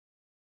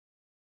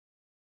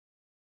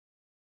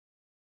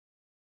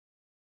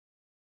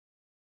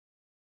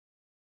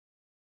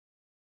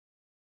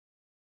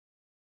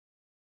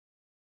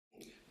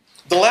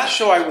The last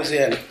show I was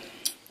in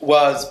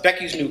was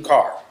Becky's New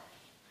Car,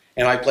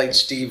 and I played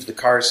Steve the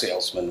car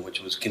salesman,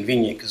 which was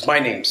convenient because my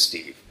name's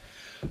Steve.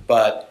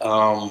 But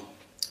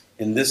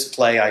in this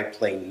play I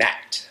play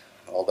Nat,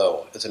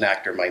 although as an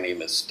actor my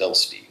name is still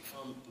Steve.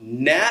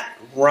 Nat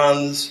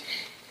runs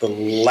the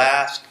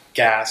Last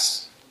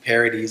Gas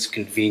Paradis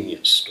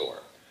Convenience Store,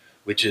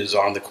 which is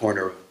on the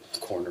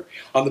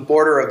on the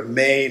border of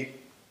Maine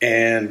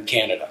and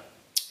Canada.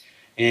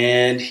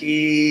 And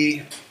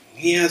he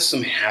has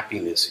some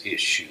happiness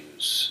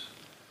issues.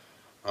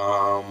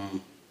 As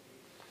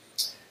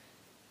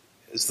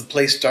the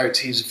play starts,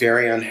 he's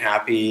very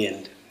unhappy,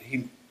 and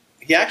he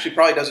actually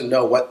probably doesn't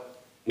know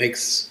what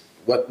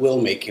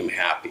will make him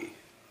happy.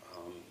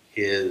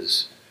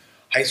 His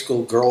high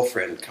school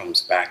girlfriend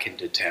comes back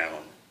into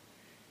town,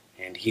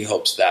 and he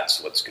hopes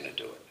that's what's going to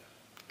do it.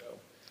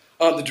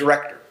 The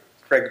director,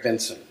 Craig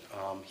Vinson,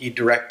 he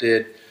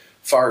directed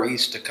Far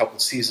East a couple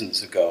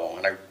seasons ago,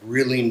 and I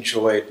really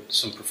enjoyed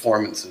some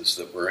performances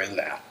that were in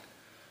that.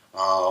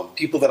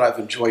 People that I've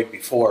enjoyed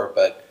before,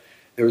 but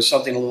there was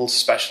something a little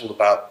special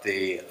about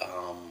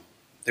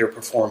their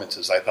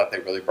performances. I thought they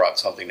really brought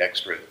something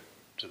extra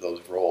to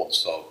those roles,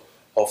 so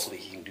hopefully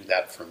he can do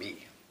that for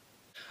me.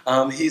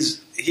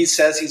 He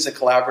says he's a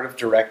collaborative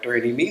director,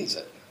 and he means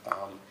it.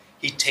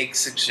 He takes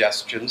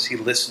suggestions, he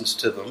listens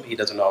to them, he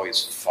doesn't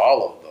always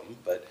follow them,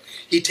 but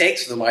he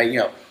takes them.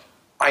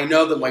 I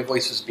know that my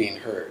voice is being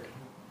heard.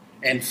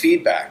 And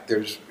feedback,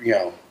 there's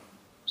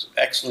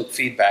excellent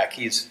feedback.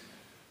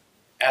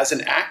 As an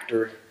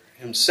actor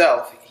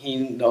himself, he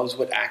knows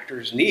what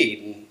actors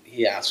need, and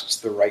he asks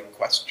the right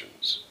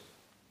questions.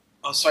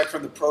 Aside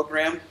from the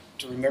program,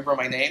 to remember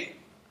my name,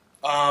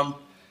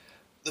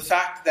 the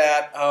fact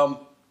that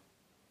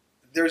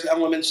there's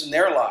elements in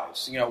their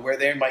lives, where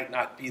they might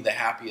not be the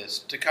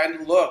happiest, to kind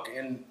of look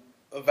and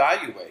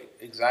evaluate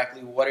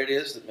exactly what it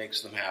is that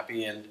makes them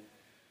happy, and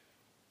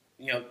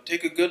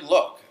take a good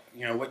look.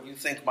 What you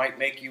think might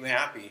make you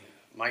happy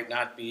might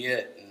not be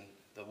it, and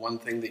the one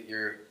thing that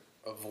you're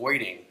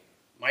avoiding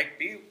might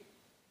be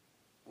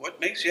what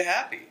makes you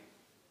happy.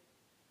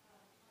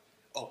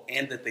 Oh,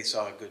 and that they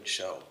saw a good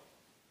show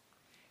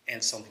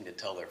and something to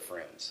tell their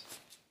friends.